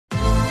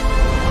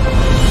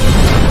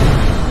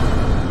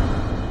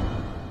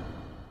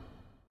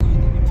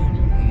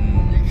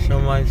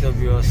সম্মানিত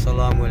ভিউয়ার্স,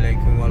 আসসালামু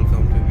আলাইকুম,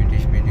 welcome to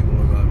British BD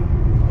blogger.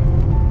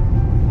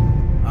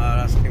 আর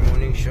আজকে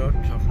মর্নিং শট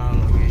আপনার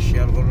লগে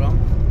শেয়ার করলাম।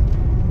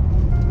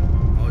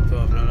 হয়তো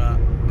আপনারা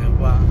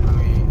দেখবা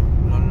আমি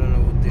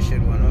লন্ডনের উদ্দেশ্যে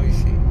রওনা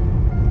হয়েছি।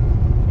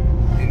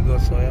 দীর্ঘ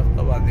 6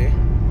 সপ্তাহ বাদে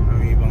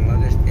আমি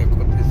বাংলাদেশ ত্যাগ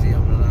করতেছি।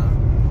 আপনারা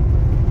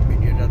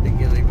ভিডিওটা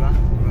দেখে যাইবা,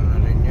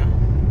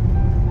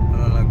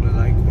 ভালো লাগলে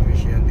লাইক করবে,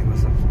 শেয়ার দিবা,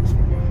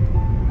 সাবস্ক্রাইব করবা,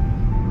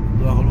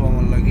 দোয়া করবো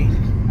আমার লাগি।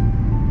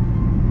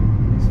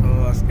 সো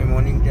আজকে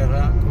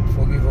মর্নিংটা খুব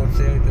ফগি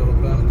পড়ছে, হয়তো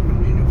হোকা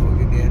কন্টিনিউ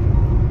ফগি দিয়ে।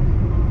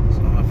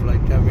 সো আমার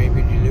ফ্লাইটটা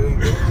মেবি ডিলে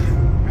হইব।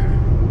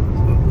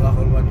 সো দোয়া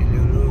করবা, ডিলে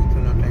হলেও হইতো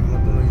না, টাইম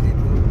মতো হয়ে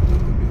যেত।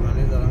 কিন্তু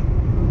বিমানে যারা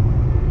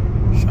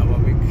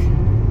স্বাভাবিক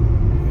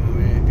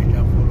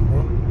এটা করবো,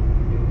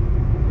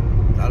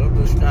 তারও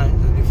দোষ নাই।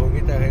 যদি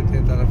ফগি থাকে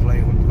তারা ফ্লাই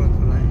করতে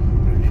পারতো না,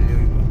 ডিলে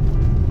হইব।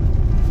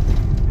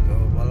 তো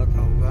ভালো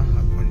থাকুকা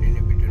আর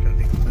কন্টিনিউ ভিডিওটা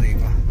দেখতে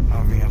দেখবা,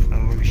 আমি আপনার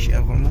লগে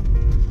শেয়ার করবো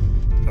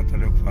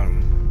ততটুকু পারবো।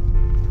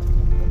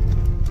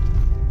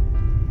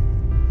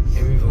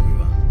 হেভি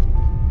ফগিবা।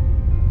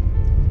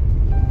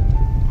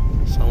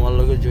 আমার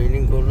লগে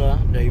জয়েনিং করলা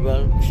ড্রাইভার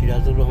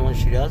সিরাজুর রহমান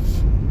সিরাজ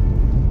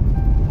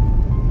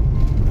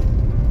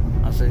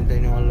আসেন, তাই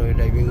আমার লগে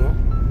ড্রাইভিংও।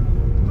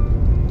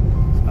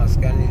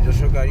 আজকে আর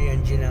নিজস্ব গাড়ি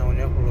আনছি না,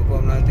 অনেক লোক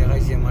আপনারা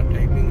দেখাইছি আমার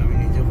ড্রাইভিং আমি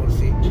নিজে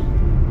করছি।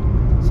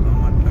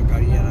 আমারটা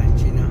গাড়ি আর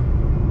আনছি না,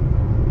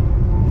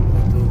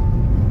 তো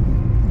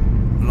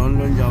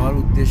লন্ডন যাওয়ার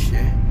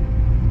উদ্দেশ্যে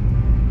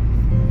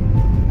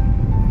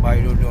বাই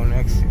রোডে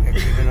অনেক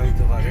অ্যাক্সিডেন্ট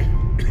হইতে পারে,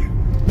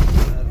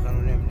 তার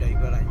কারণে আমি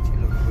ড্রাইভার আনছি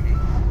লোক করি।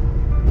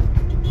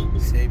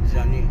 সেফ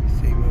জানি,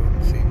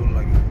 সেফ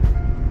লাগে।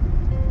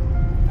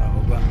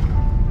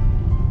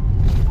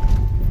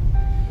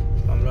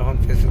 আমরা এখন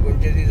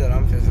ফেসুগঞ্জে দিয়ে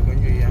যালাম,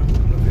 ফেসুগঞ্জ ইয়া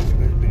আমরা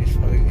ফেসুগঞ্জ ব্রিজ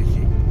পারে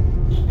গেছি।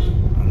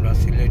 আমরা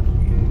সিলেট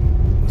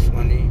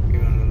ওসমানী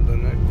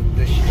বিমানবন্দরের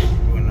উদ্দেশ্যে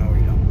রওনা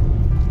হইলাম।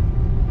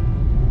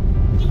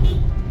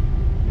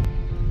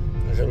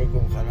 আসলে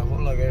খুব খারাপও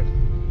লাগে,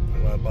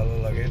 ভালো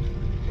লাগে।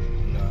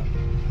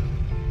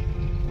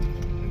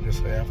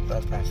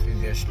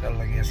 দেশটা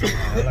লাগিয়েছে,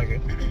 ভালো লাগে,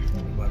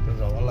 বাতো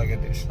যাওয়া লাগে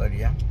দেশটা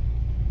দিয়া।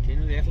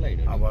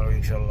 আবার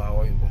ইনশাল্লাহ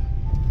হইব।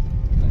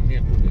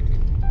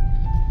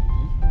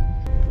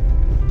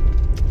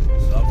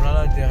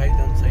 আপনারা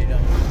দেখাইতাম সাইডা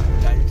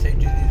ডাইন সাইড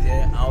যদি যে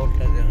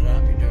আউটটা দেখা,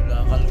 এটা হলো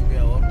আকালুকে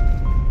আওয়ার,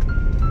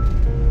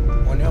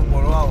 অনেক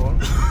বড় আওয়ার।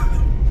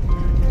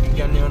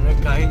 এখানে অনেক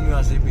কাহিনী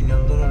আছে,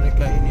 বিনোদন অনেক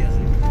কাহিনী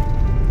আছে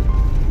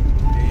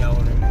এই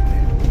আওয়ারের মধ্যে।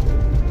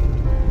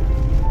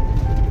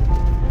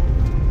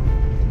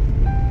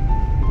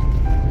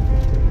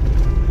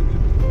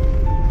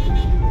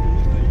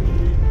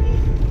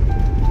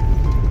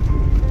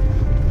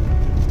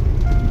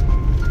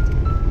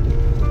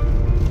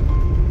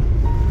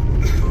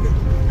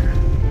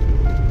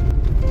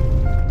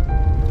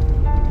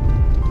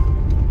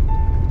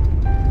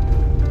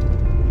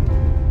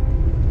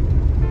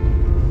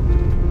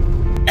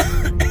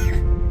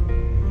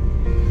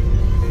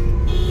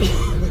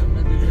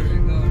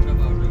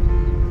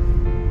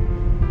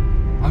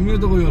 আমিও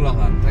তো কই হলো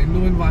খান টাইম তো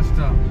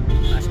পাঁচটা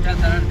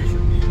দাঁড়ার দেশ।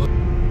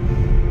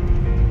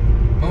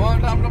 বাবা,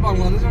 এটা আমরা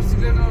বাংলাদেশ আর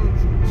সিলেটের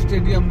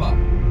স্টেডিয়াম বা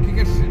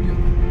ক্রিকেট স্টেডিয়াম।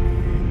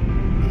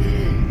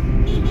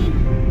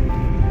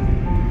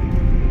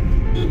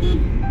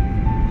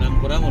 নাম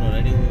করা মনে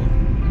হয়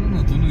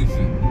নতুন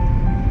হয়েছে,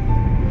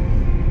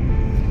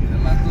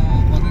 খেলা তো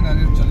কদিন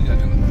আগে চলে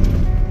যাবে না।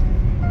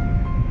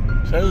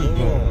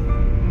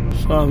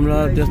 আমরা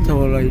দেখতে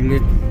পারলাম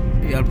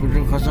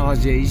এয়ারপোর্টের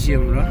কাছাকাছি আইছি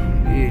আমরা।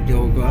 এই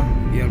দেওয়া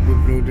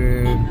এয়ারপোর্ট রোডে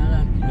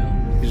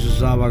কিছু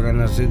চা বাগান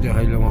আছে,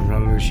 দেখাইলাম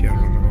আপনার শেয়ার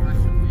করলাম।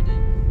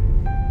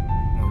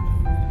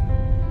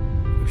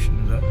 খুব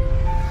সুন্দর।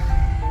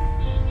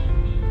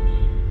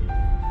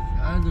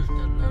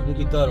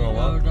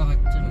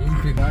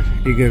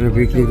 এখানে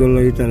পিকনিকের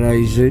লাগে তারা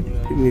আইসে,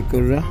 পিকনিক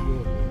করা।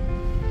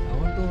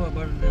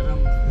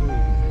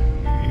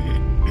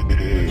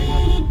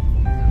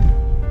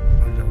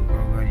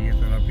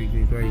 তারা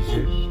পিকনিক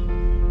আইসে।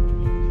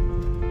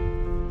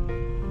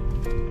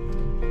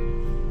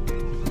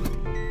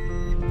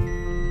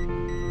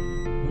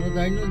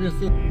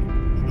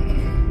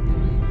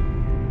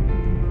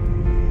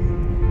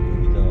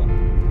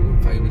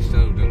 Five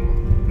star hotel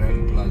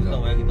grand plaza.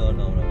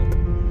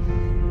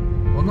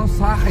 কোনো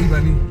চাহ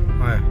খাইবানি?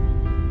 হয়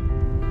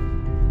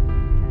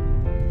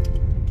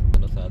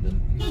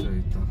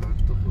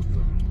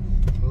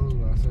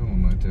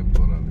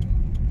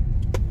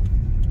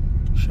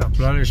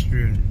শাপলা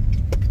রেস্টুরেন্ট।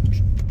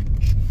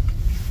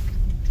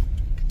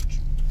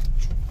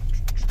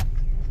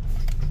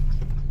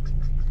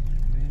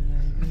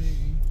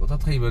 কোথা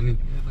খাইবানি?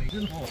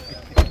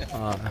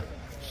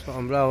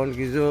 আমরা এখন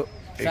কিছু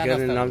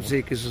এখানে নামছি,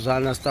 কিছু চা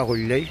নাস্তা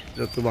করলেই,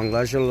 যত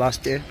বাংলাদেশের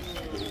লাস্টে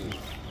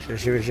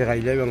শেষে বেশি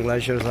খাইলে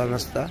বাংলাদেশের চা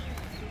নাস্তা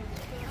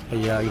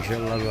খাইয়া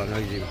ইনশাল্লাহ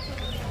বানাই যাব।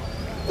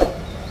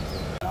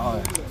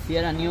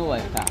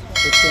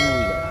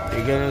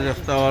 এখানে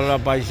দেখতে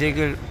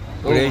বাইসাইকেল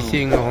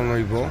রেসিং এখন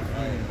হইব,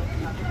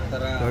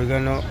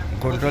 ওইখানে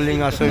কন্ট্রোলিং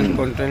আসেন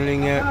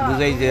কন্ট্রোলিংয়ে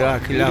বুঝাই যে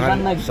কিলাখান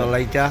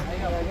চালাইতা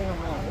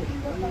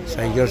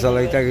সাইকেল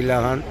চালাইতা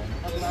কিলাখান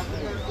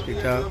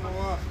এটা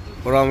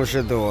পরামর্শ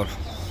দেওয়ার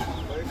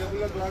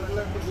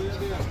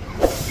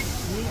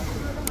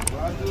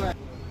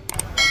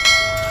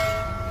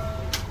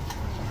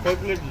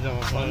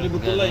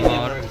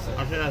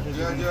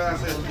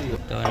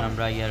তো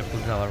আমরা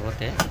এয়ারপোর্ট যাওয়ার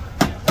পথে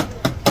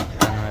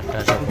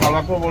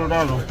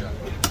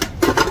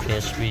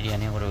ফ্রেশ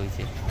বিরিয়ানি করা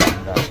হয়েছে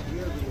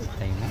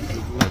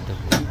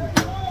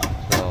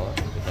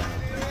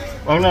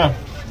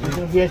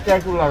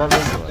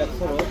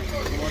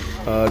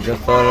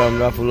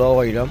আমরা ফুলাও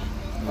খাইলাম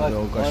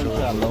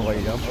ফুলাও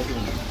খাইলাম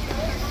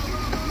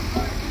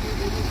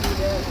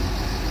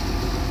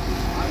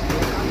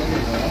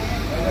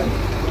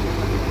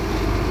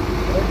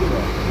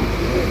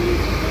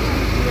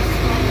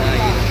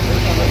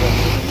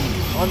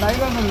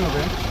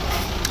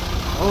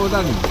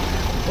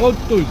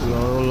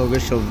লগে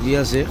সবজি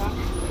আছে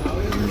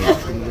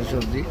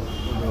সবজি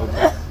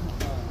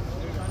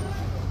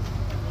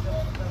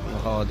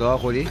খাওয়া দাওয়া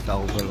করি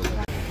তাও ভালো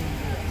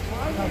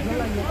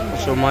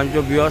সম্মানিত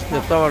বিয়স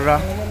দেখতে পারা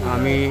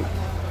আমি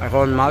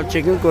এখন মাল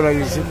চেকিং করাই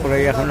গেছি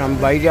করাই এখন আমি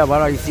বাইরে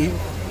আবার আইছি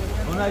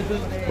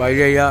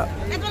বাইরে ইয়া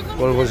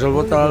গল্প সল্প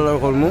তারা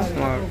করমু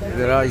আমার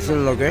যারা আইসের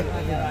লগে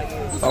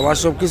আমার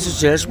সব কিছু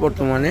শেষ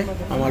বর্তমানে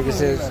আমার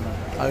কাছে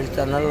খালি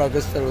টানার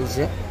লাগেজটা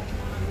রয়েছে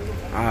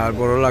আর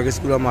বড়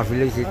লাগেজগুলো মাফি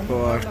লেগেছি তো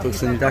একটু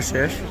চিন্তা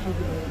শেষ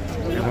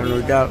এখন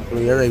ওইটা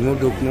লইয়া যাইমু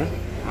ঢুকমু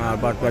আর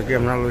বাদ বাকি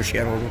আমরা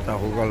শেয়ার করবো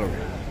তাকুকা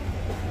লগে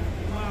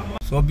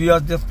ছবি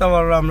আজ দেখতে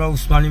পারো আমরা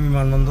উসমানী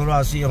বিমানবন্দরও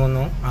আছি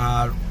এখনো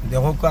আর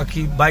দেখো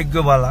কি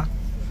ভাগ্যবালা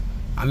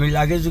আমি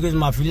লাগেজ জুগেজ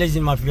মাফি লাইছি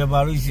মাফিয়া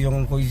বার হয়েছি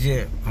এখন কইছে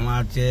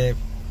আমার যে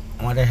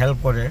আমাদের হেল্প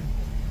করে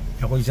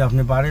কইছে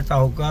আপনি পারে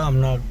তাহকা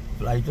আপনার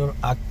ফ্লাইটর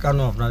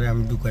আটকানো আপনারে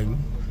আমি ঢুকাইম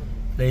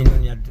প্লেন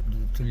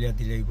তুলিয়া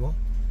দিলেইব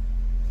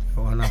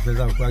তখন আপনি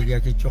যাওকা গিয়া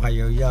কিচ্ছু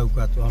খাইয়া হইয়া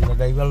উকা তো আমরা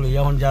ড্রাইভার লইয়া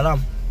এখন যারাম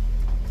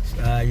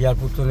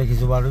এয়ারপোর্ট তো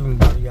কিছু বার হইম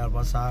বার ইয়ার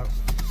পর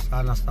চা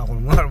নাস্তা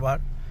করবো আরবার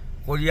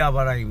করিয়া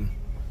আবার আইম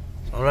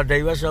আমরা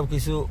ড্রাইভার সব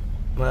কিছু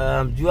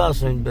জুয়া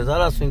আসুন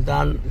বেজার আসুন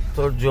তান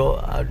তোর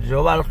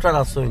জব আরেকটার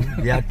আসুন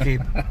বিয়ার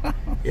ট্রিপ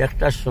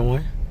একটার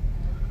সময়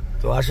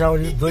তো আশা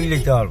করি দৌড়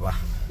লইতে পারবা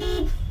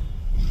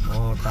ও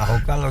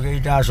তাহকা লগে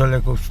এটা আসলে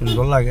খুব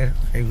সুন্দর লাগে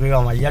এইগুলো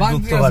আমার ইয়ার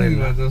ঢুকতে পারে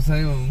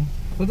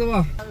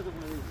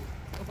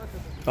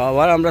তো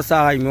আবার আমরা চা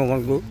খাইম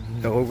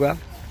দেখোকা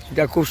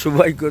এটা খুব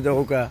সৌভাগ্য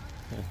দেখোকা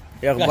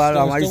একবার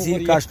আমাইছি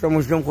কাস্টম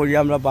উস্টম করি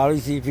আমরা বার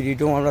হয়েছি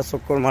ফ্রিটেও আমরা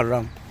চক্কর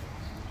মারলাম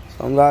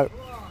আমরা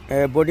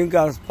বোর্ডিং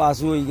পাস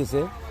হয়ে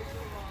গেছে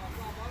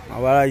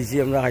আবার আইছি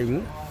আমরা খাইমু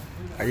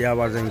খাইয়া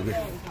আবার যাইমু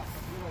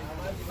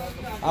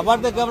আবার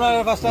দেখে আমরা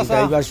পাঁচটা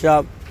ড্রাইভার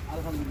সাহেব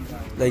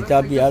দাইতা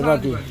বিহার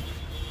পার্টি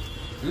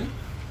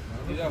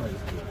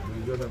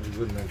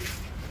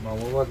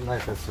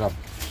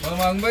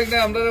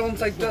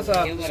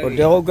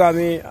দেখো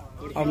আমি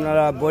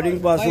আপনারা বোর্ডিং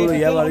পাস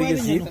লইয়া বাড়ি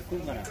গেছি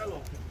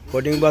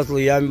বোর্ডিং পাস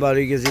লইয়া আমি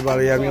বাড়ি গেছি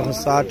বাড়ি আমি এখন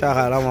চাটা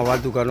খাইলাম আবার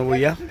দোকানে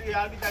বইয়া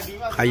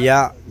খাইয়া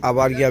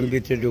আবার গিয়ে আমি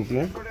ভিতরে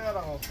ঢুকবো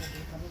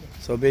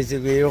সো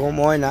বেসিক্যালি এরকম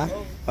হয় না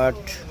বাট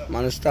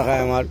মানুষটা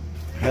খায় আমার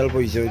হেল্প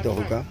হয়েছে ওই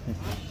তখনকা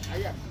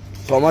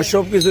তো আমার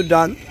সব কিছু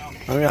ডান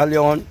আমি খালি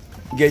এখন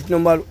গেট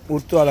নম্বর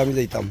উঠতো আর আমি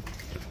যাইতাম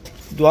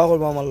দোয়া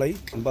করবো আমার লাগি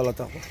ভালো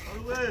থাকো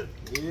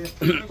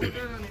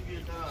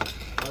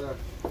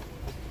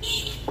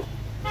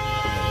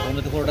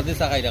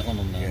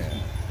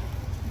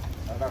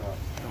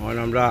এখন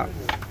আমরা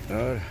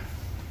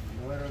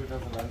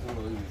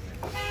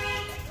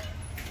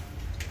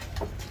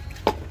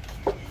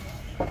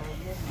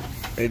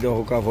এই তো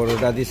হোকা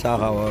পরোটা দিয়ে চা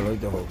খাওয়া হলো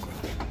তো হোক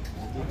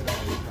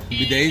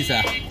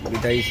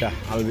বিদায়ী চা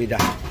Alvida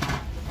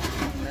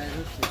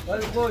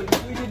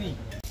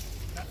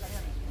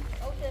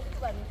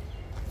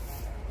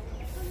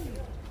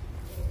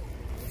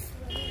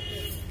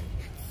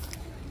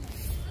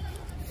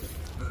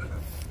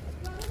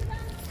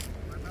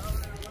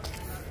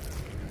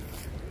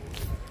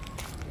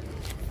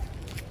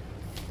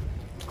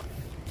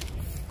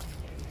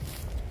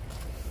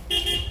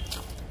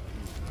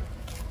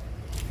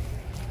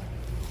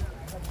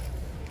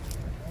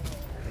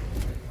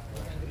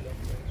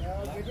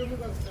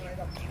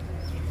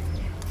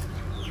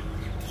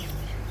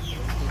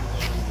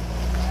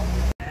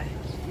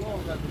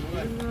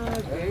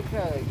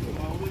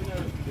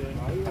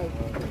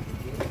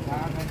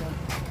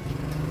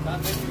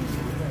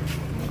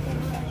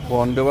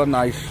Wonder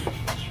nice.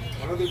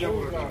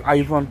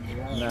 iPhone.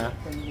 Nah.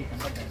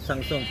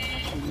 Samsung.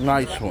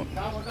 Nice one.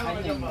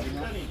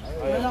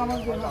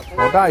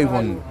 What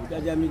iPhone?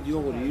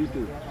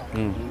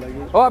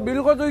 Oh,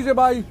 bill ko to ise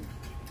bhai.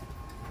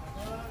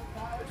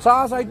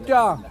 Sa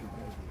saitya.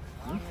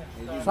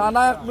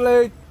 Sana ek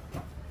plate.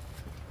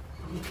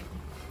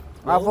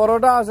 A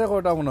porota ase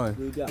kota mone hoy.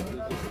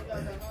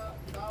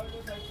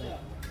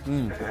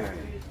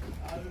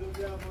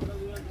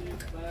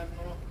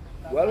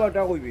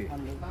 গোয়ালবাটা কইবি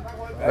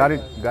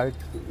গাড়িত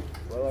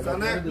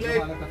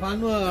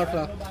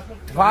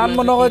fun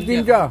মনে হয়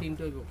তিনটা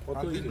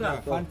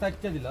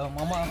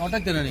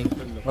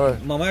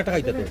মামা একটা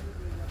খাইতে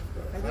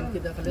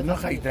না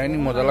খাইতাই নি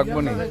মজা লাগবো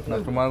নি না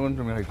তোমার কোন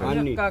তুমি খাইতাই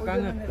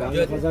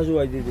খাসা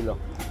জুয়াই দিয়ে দিল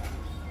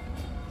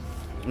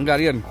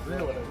গাড়ি আন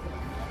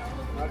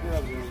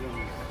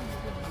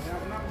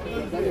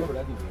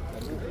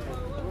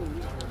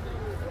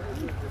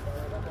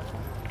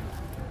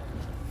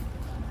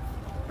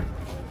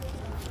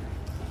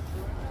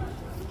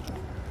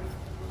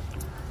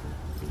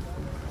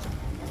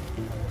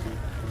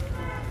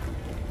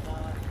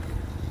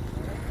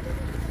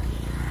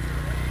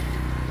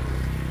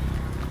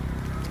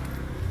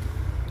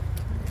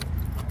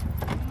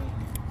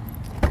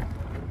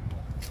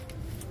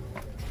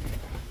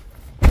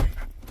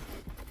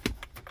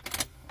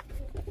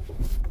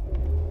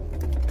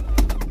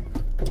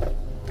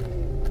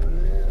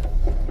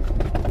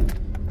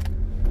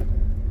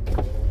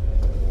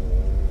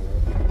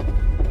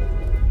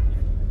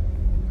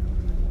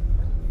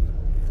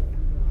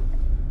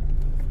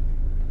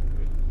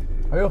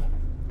Ayo.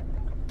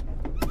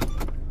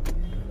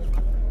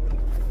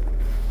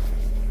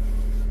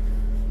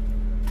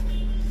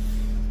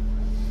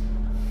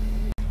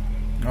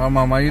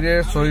 মামাইরে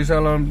 6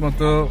 সালের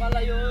মতো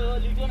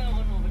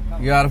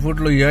এয়ারপোর্ট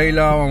লইয়া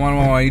আইলাম আমার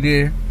মামাইরে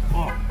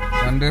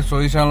সানডে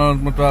 6 সালের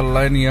মতো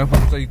আল্লাহ নিয়ে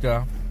পৌঁছাইতা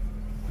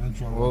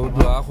ও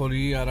দোয়া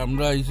করি আর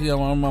আমরা আইছি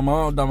আমার মামা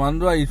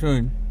দামান্দ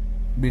আইসইন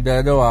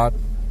বিদায় দেওয়ার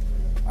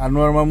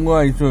আনোয়ার মামু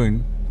আইসইন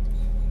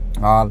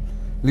আর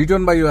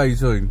লিটন ভাইও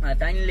আইসইন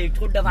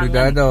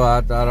বিদায়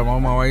দেওয়াত আর আমার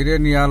মামাইরে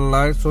নিয়ে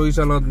আল্লাহ 6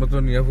 সালের মতো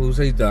নিয়ে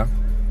পৌঁছাইতা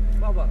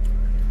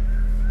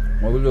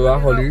ওগুলো দোয়া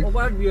করি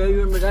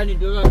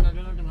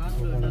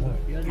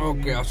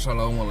ওকে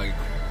আসসালামু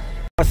আলাইকুম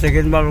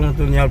সেকেন্ড বারের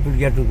মতো এয়ারপোর্ট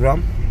গিয়া ঢুকলাম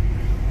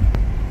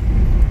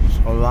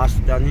লাস্ট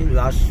জার্নি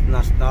লাস্ট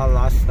নাস্তা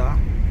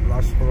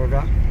লাস্ট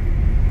পরোটা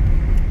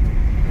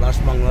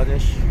লাস্ট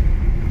বাংলাদেশ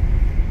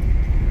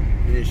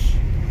ফিনিশ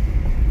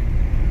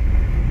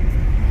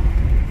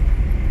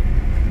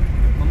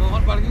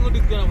আমার পার্কিংও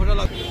ঢুকতে না ফটো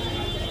লাগবে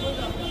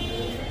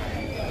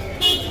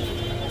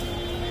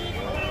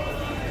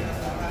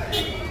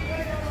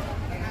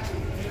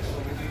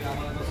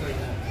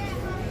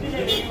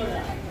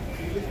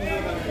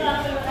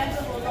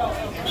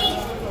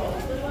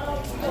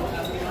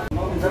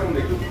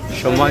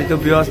সম্মানিত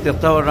বিয়াস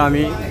দেখতে পারা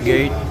আমি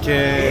গেট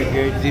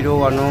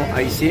 01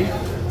 আইসি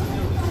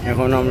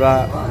এখন আমরা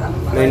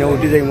প্লেনে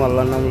উঠি যাই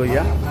আল্লাহর নাম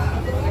লইয়া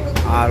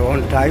আর অন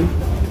টাইম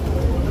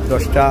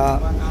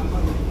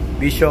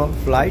 10:20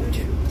 ফ্লাইট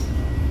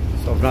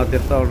আপনারা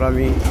দেখতে পারা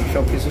আমি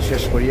সব কিছু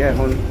শেষ করিয়া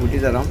এখন উঠি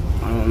দিলাম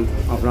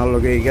আপনার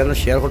লগে এখানে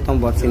শেয়ার করতাম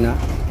পারছি না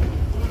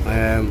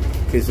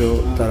কিছু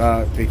তারা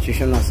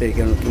রেস্ট্রিকশন আছে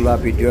এখানে তোলা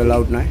ভিডিও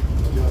অ্যালাউড নাই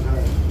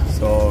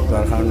তো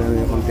যার কারণে আমি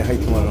এখন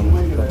দেখাইতে পারলাম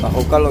তা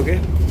সকালকে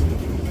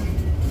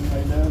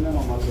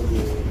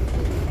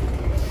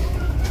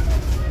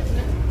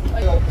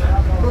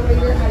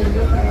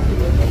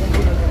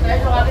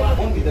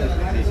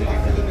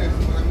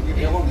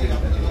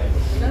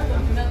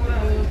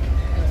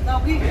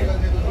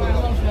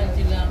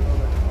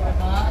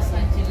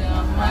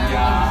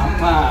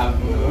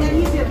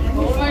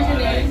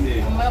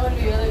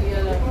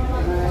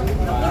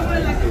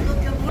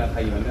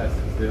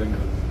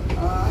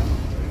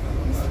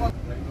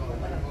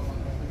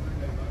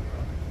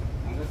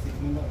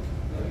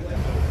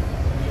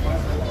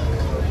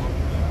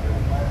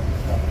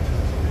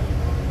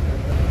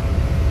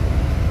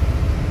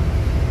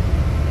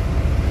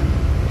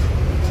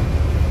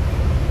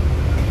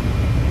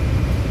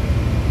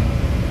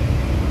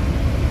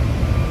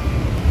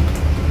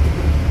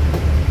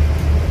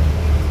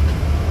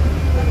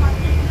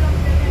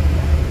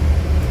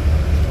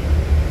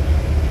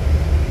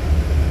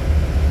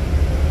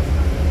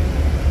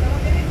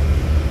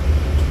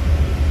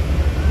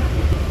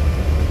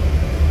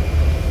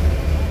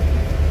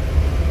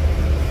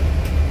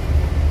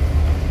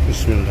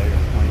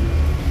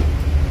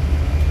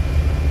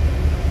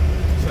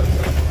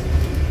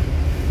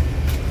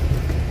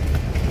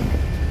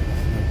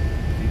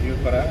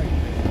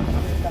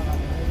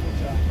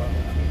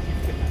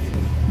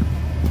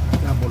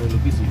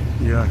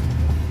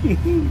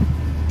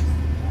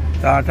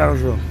তা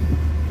 1800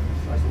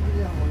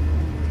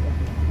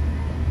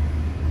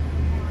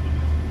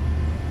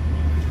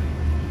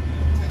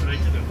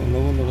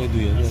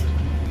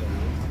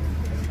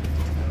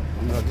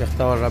 আমরা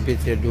দেখতে পারা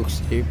ভিতরে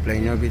ঢুকছি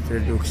প্লেনের ভিতরে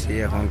ঢুকছি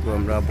এখন তো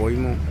আমরা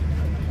বইমু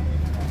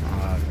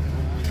আর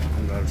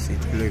আমরা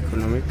সিট হলো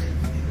ইকোনমিক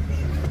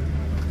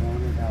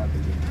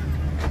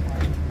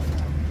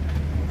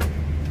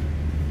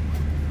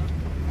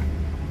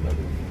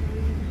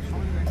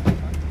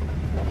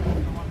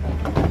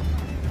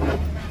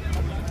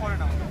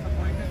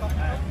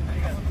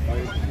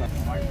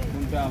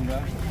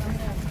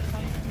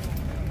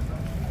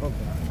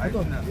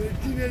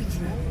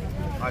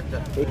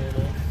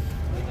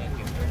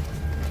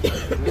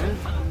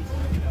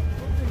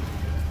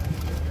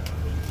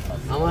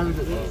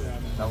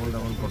ডাবল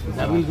কপি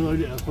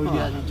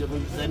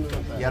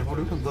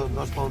এয়ারপোর্টে তো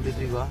 10 পাউন্ড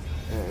দিতে গা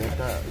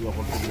একটা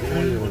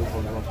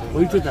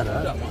হইতো তারা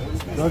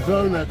 10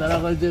 পাউন্ড না তারা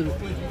বলছে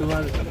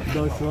তোমার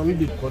 10 pound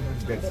Covid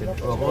vaccine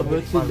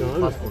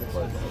passport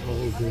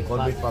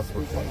Covid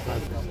passport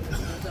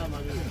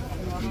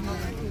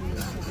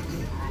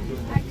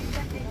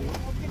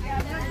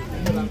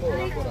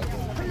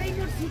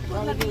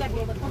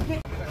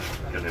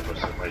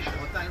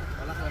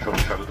সব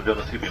স্বাগত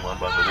জানাচ্ছি বিমান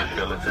বাংলাদেশ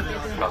এয়ারলাইন্সের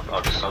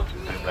 787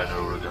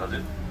 ড্রিমলাইনার উড়োজাহাজে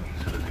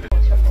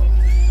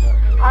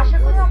আশা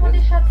করি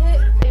আমাদের সাথে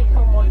এই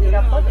ভ্রমণ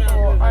নিরাপদ ও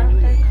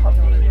আরামদায়ক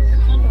হবে।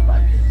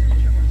 ধন্যবাদ।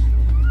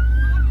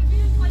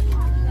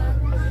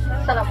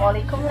 Assalamu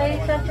alaikum,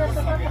 ladies and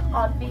gentlemen.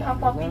 On behalf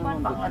of Biman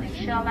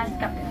Bangladesh Airlines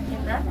Captain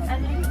Imran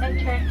and his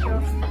entire crew,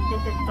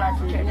 this is flight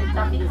journey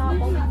Tabiha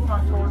moving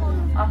on board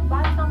of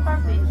flight number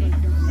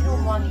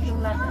BD01 to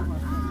London.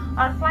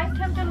 Our flight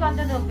time to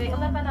London will be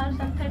 11 hours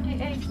and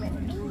 38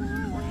 minutes.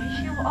 We wish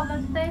you all a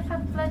safe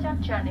and pleasant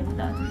journey with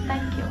us.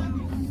 Thank you.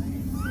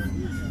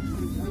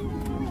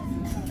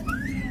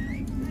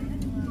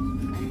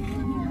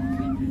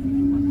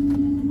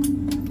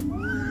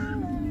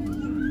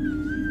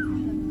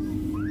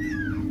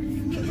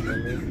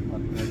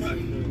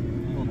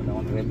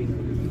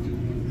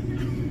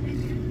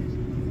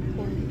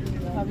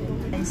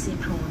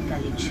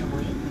 ভ্রমণকালীন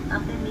সময়ে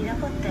আপনার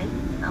নিরাপত্তাই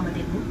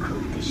আমাদের মুখ্য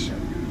উদ্দেশ্য।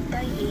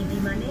 তাই এই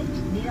বিমানের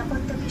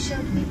নিরাপত্তা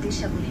বিষয়ক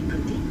নির্দেশাবলীর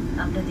প্রতি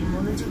আপনাদের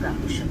মনোযোগ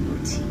আকর্ষণ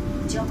করছি।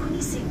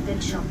 যখনই সিট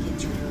বেল্ট সংকেত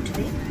জ্বলে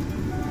উঠবে,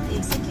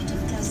 এক্সিকিউটিভ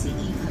ক্লাসে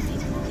এইভাবে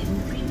এবং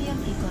প্রিমিয়াম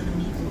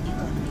ইকোনমি ও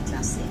ইকোনমি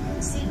ক্লাসে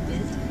সিট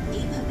বেল্ট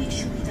এইভাবে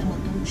সুবিধা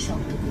মতো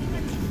শক্ত করে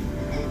রাখেন।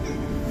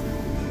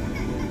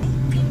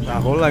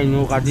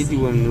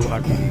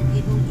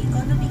 এবং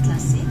ইকোনমি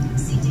ক্লাসে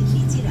সিটের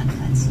নিচে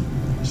রাখা আছে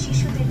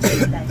শিশুদের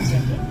জন্য লাইফ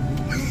জ্যাকেট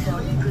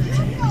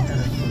প্রয়োজনে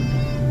বিতরণ করবে।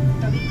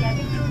 তবে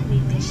ক্যাবিন ক্রুর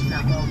নির্দেশ না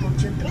পাওয়া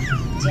পর্যন্ত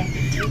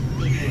জ্যাকেটটি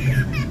বের করবে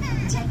না।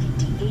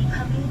 জ্যাকেটটি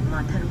এইভাবে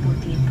মাথার উপর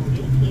দিয়ে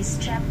পরে এই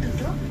স্ট্র্যাপ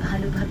দুটো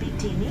ভালোভাবে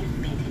টেনে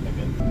বেঁধে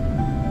নেবেন।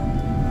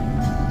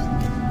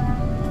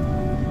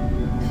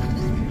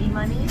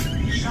 বিমানের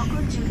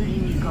সকল জরুরি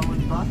নির্গমন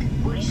পথ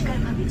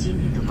পরিষ্কারভাবে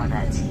চিহ্নিত করা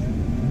আছে।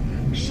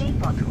 সেই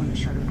পথ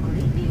অনুসরণ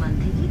করে বিমান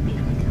থেকে বের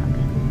হতে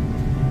হবে।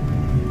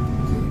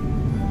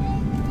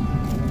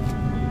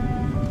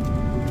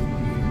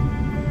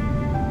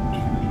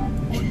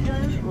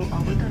 উড্ডয়ন ও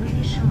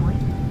অবতরণের সময়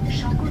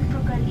সকল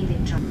প্রকার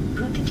ইলেকট্রন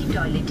প্রতিটি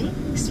টয়লেটে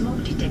স্মোক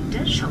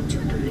ডিটেক্টর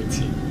সংযুক্ত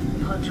রয়েছে।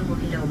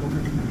 ভদ্রমহিলা ও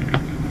মহোদয়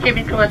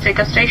Cabin crew at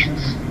Jacob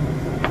stations.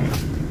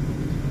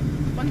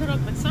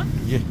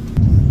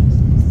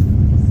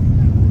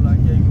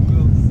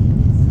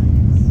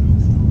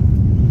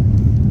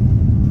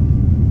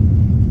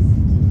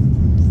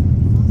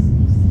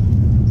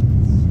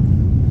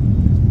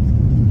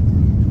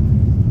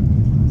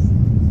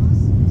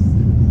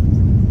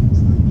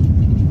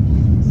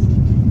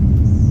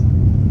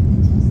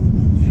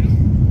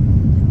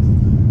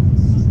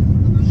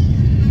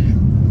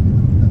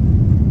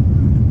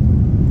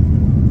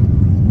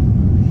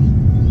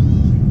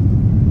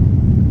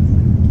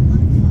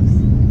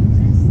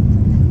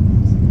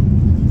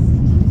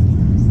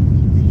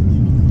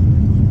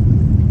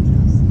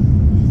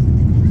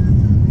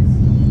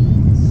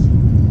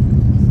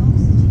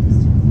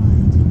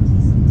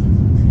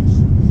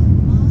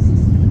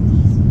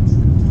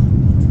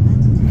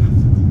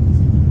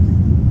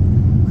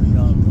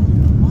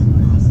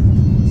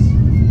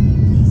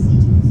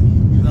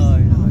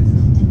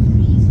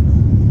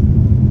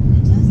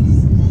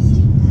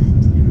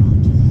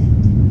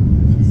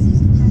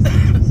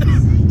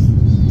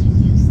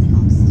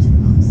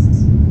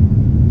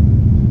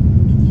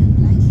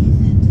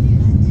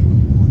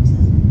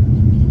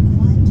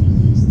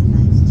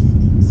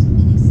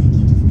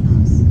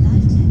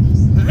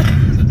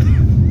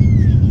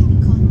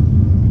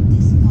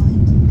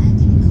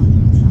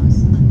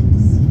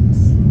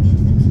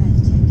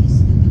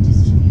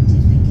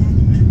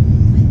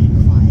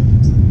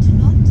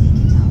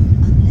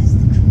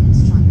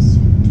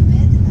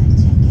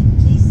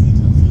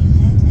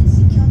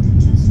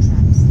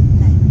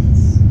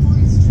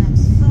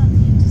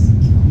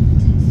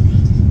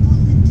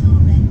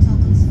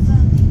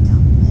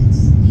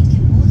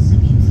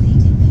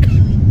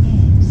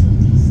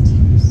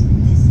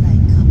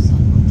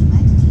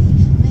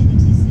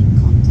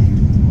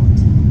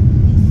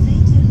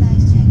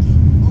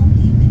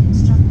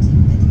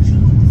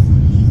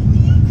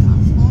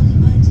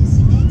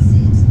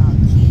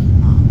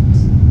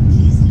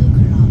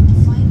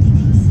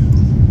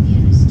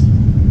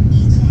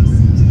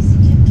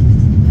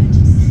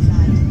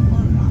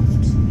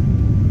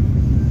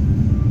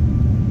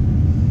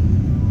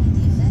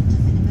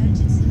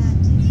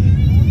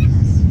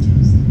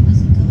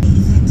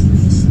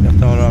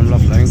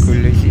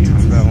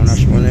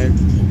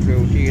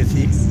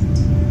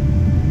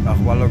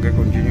 ভালোকে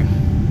continue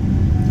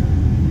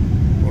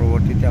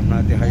পরবর্তীতে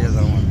আপনারা দেখাইয়া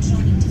যাও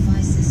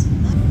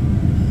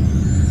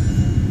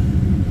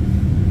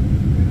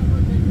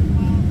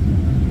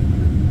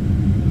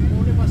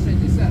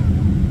স্যার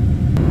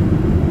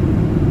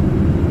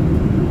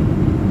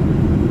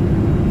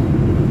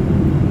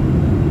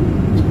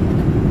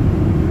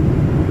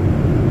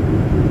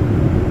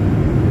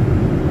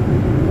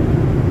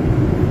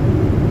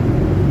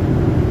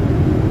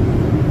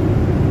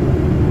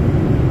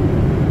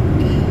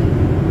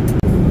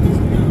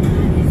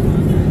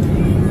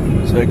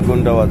সো 1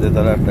 ঘন্টা বাদে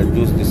তারা একটা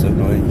জুস দিছে,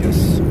 অরেঞ্জ জুস।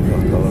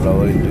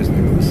 অরেঞ্জ জুস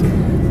নিয়ে গেছে।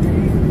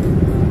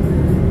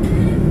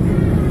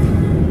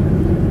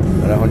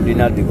 তারা এখন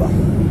ডিনার দিবা।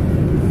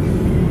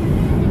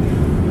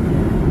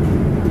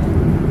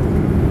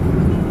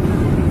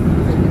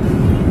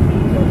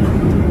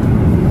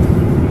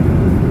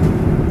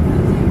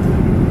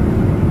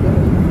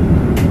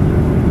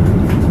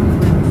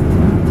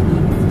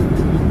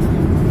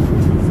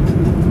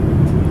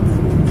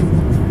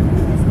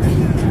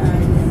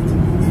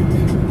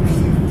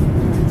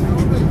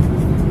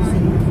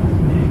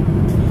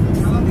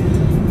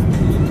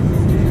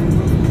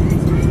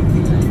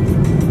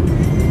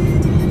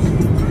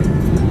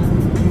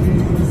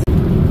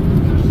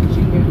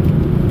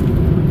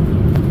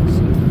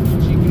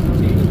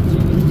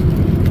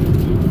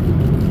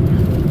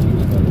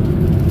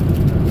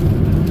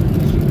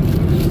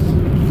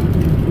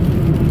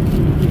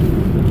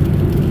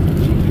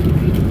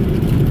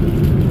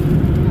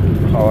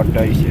 খাবারটা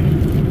আইছে।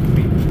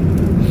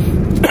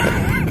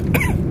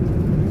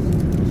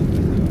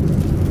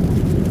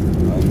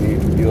 আমি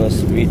পিওস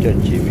মিট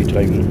আনছি, মিট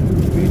খাইম,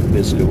 মিট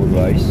ভেজিটেবল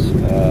রাইস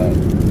আর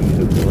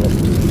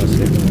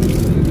আছে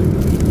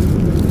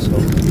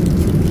সব।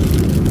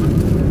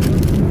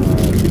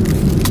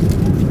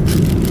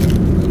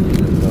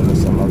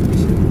 সালাদ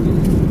দিছে।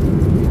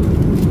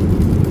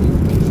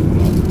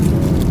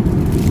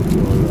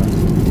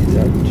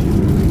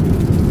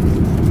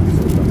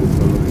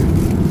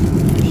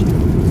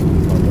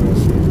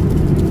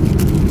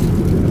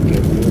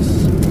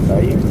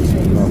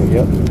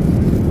 Ya,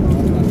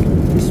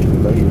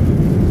 Bismillah.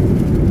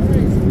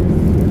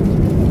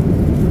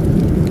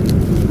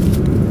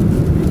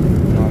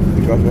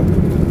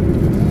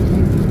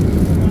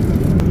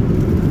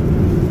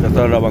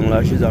 Kata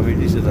Bangladesh জামি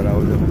দিছে তারা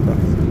ওই দেখো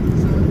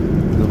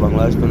তো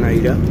বাংলাদেশ তো নাই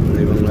রা,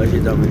 এই বাংলাদেশে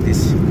জামি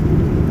দিছে।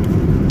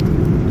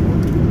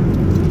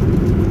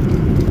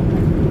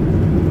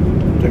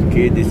 এটা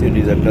কে দিছে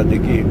রিজাল্টটা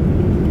দেখি,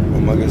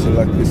 আমার কাছে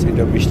লাগতেছে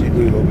এটা বৃষ্টি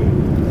দুই হবে।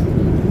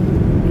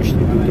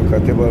 বৃষ্টি দুই তো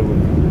খেতে পারবো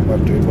না,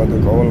 বাট এর বাদে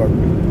খাওয়া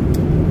লাগবে।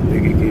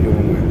 দেখি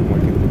কীরকম হয়, আমার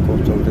কিন্তু খুব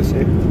চলতেছে,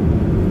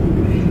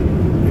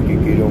 দেখি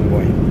কীরকম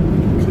হয়।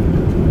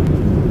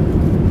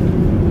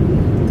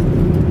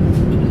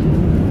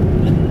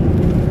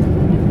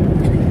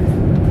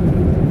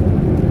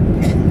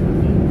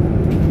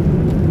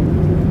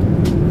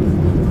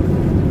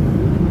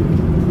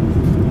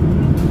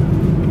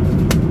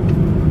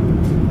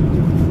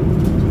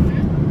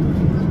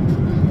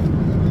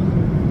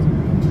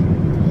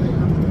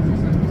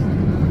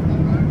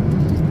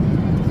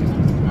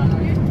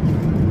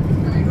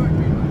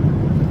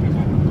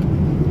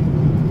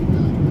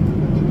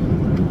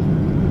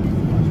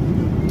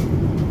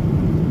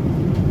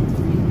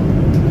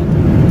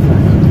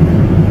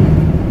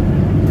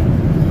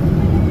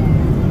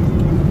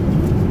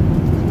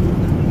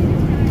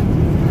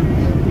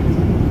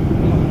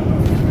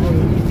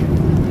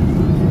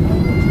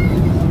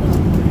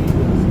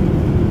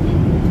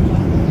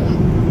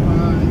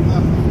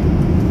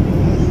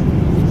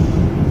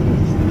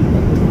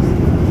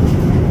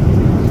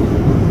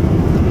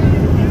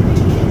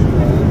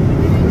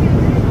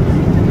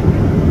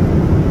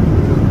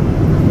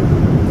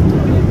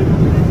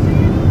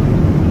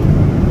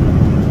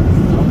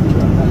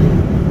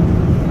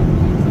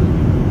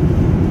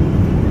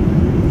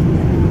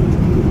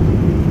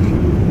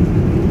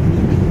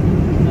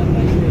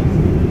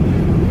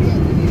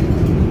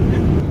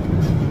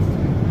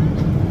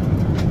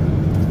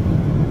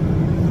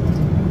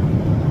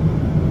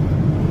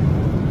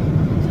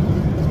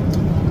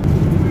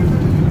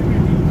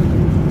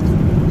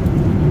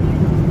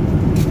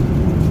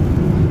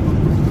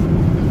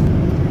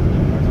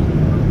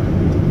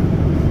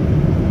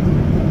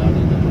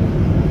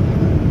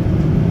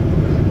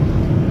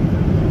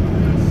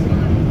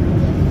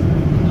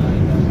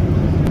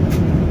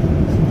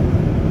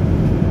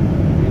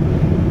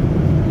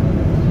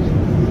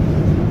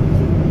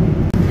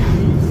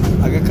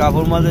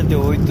 কাপড় মাঝে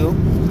দিয়ে হইতো,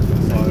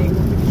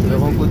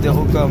 এখন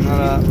দেখো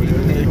আপনারা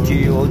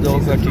ও দেখো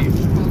কাঠি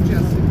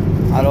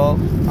আরো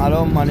আরো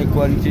মানে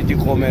কোয়ান্টিটি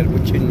কমের,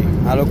 বুঝছেন নি,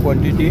 আরো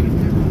কোয়ান্টিটি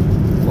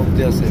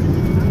কমতে আছে।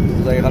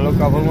 যাই ভালো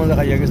কাপড় মাঝে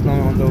খাইয়া গেছিলাম,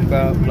 এখন তো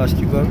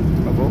প্লাস্টিকের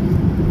কাপড়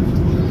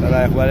তারা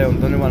একবারে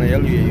অন্তনে বানাইয়া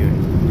লইয়া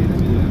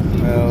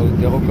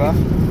দেখো কা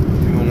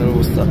বিমানের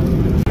অবস্থা।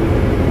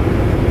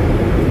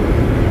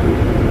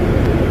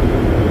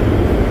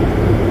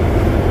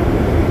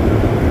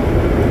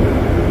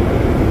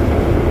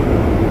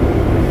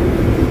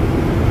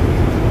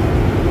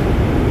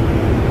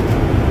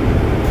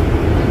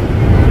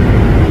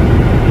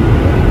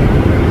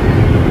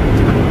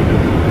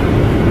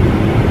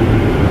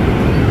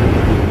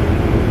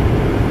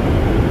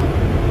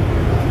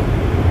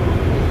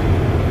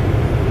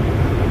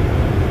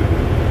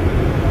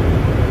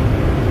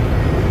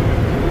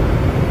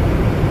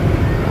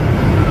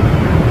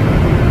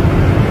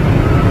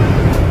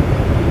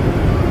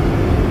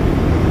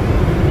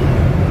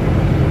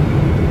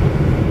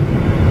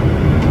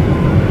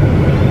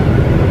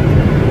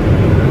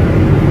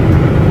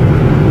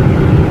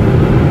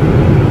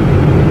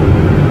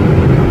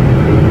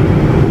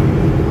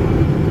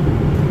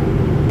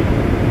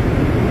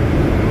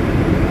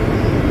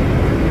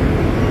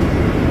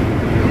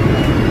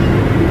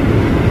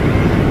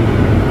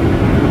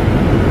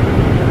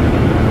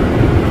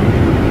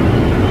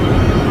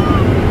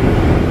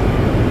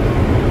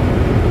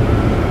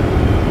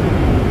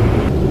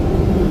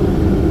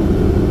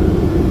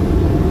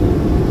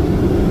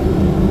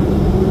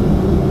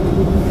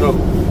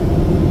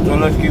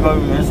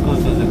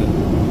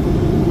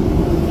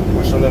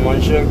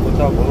 মানুষের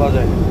কথা বলা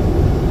যায় না।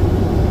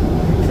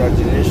 একটা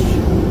জিনিস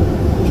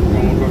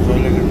মোটো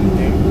টয়লেটের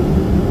মধ্যে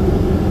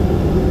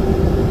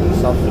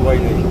সাফ সাফাই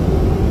নেই।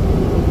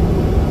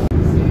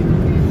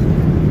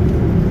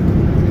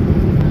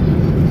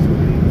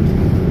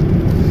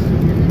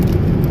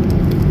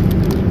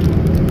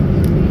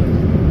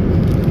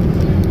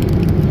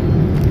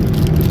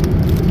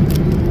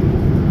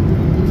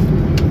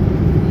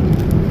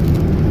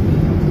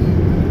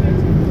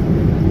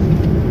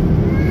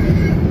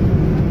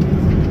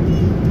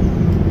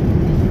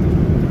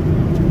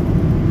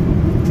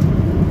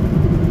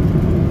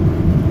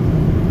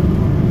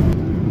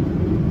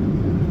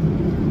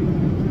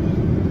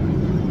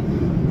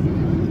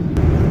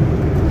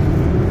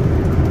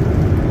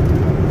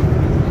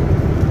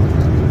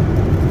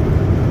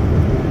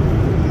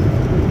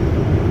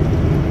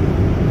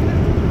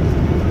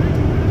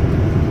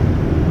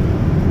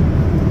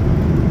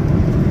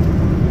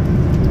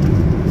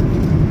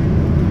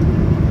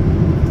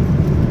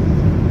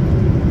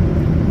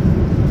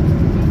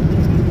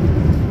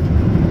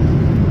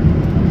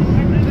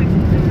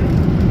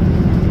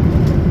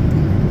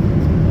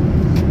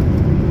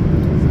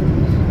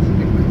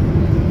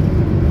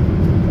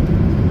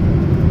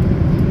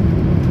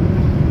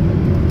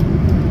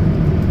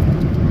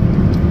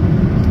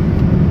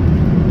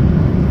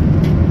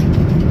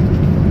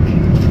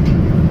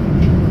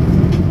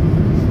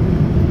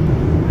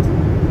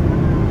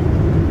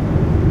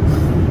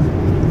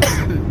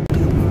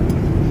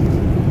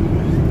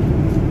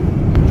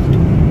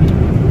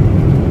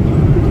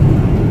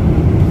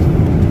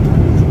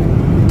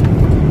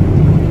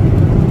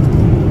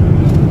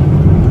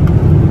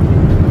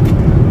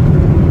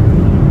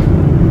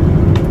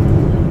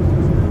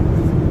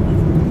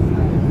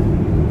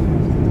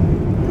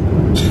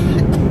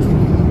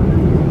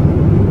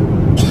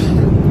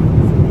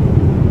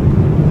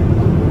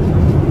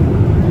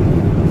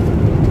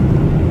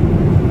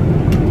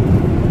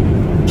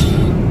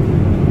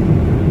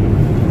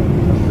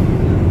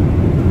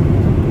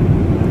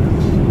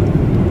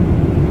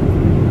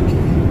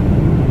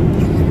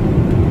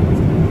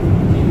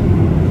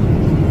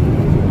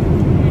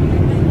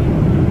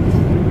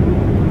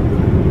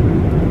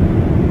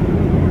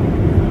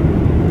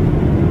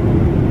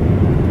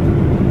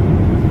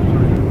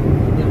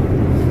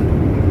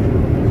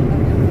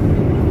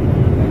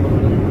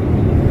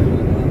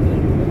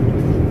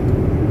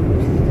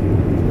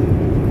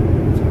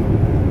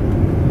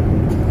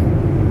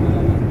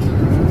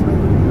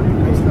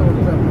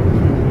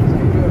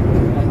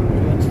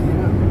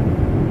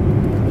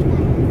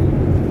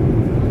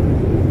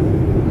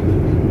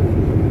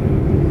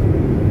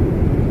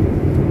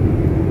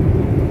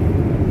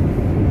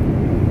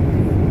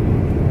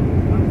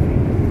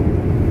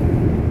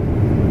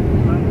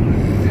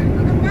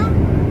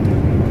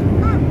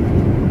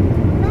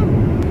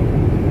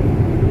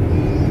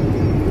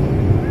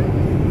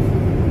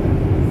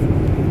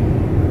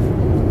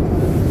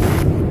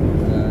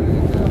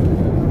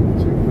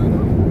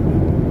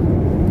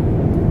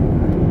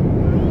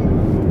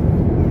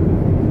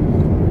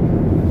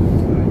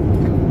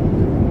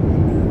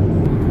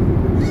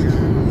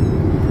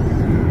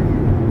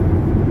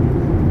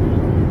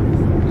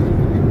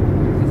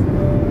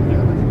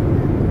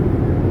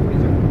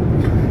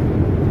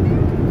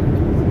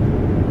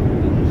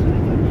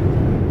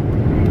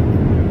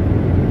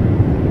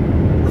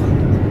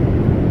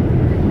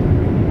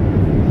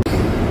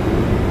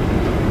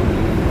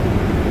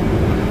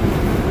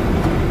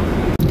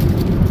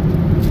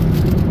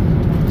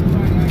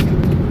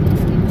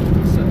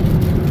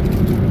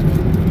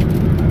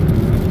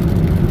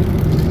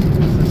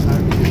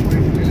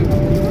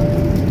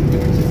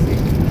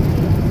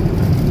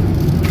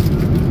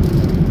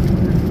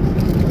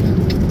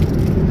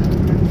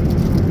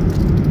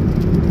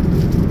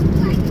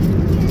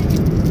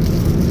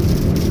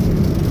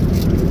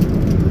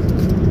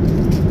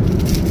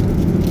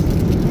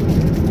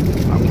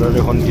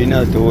 এখন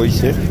ডিনার তো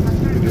হয়েছে,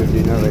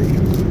 ডিনার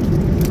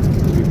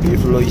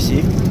বিফ লইছি,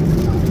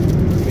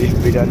 বিফ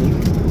বিরিয়ানি,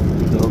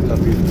 দহটা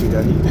বিফ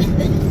বিরিয়ানি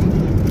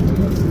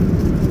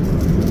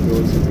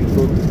রয়েছে,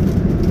 পিকল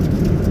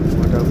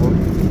ওয়াটারবল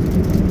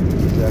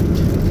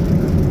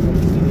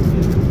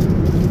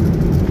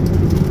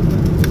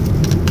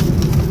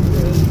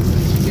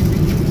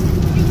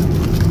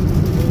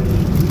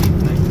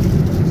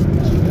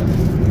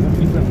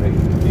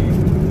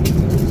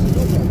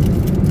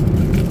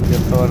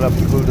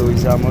পিকুল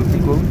হয়েছে আমার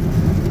পিকুল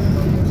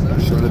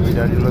আসলে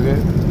বিরিয়ানির লগে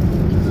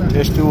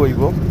টেস্টও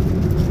হইব,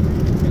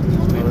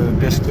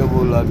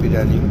 টেস্টেবল আর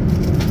বিরিয়ানি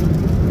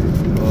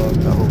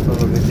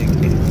লগে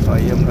দেখি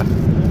পাই আমরা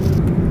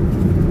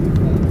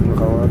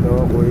খাওয়া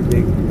দাওয়া করে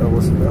দেখি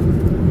অবস্থা।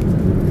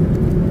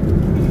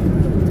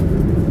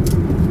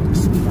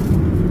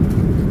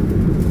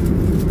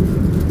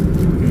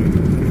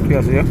 কি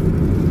আছে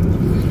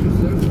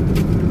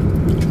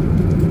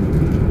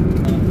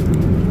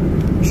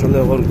আসলে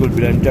হলকুল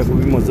বিরিয়ানিটা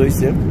খুবই মজা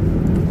হয়েছে,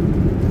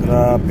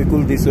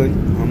 পিকুল দিছেন,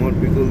 আমার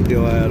পিকুল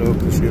দেওয়া আরো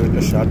খুশি,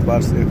 ওইটা স্বাদ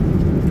বাড়ছে,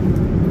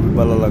 খুবই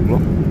ভালো লাগলো।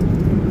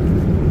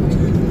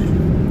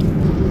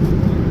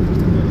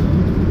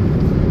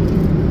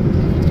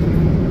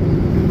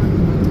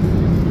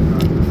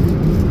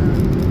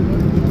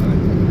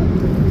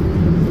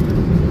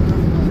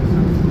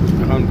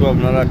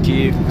 আপনারা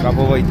ঠিক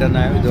কাপড় পাইতে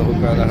নাই ওই দেখো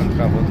এখন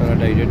কাপড় তারা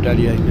ডাইরেক্ট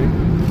দাঁড়িয়ে আসবে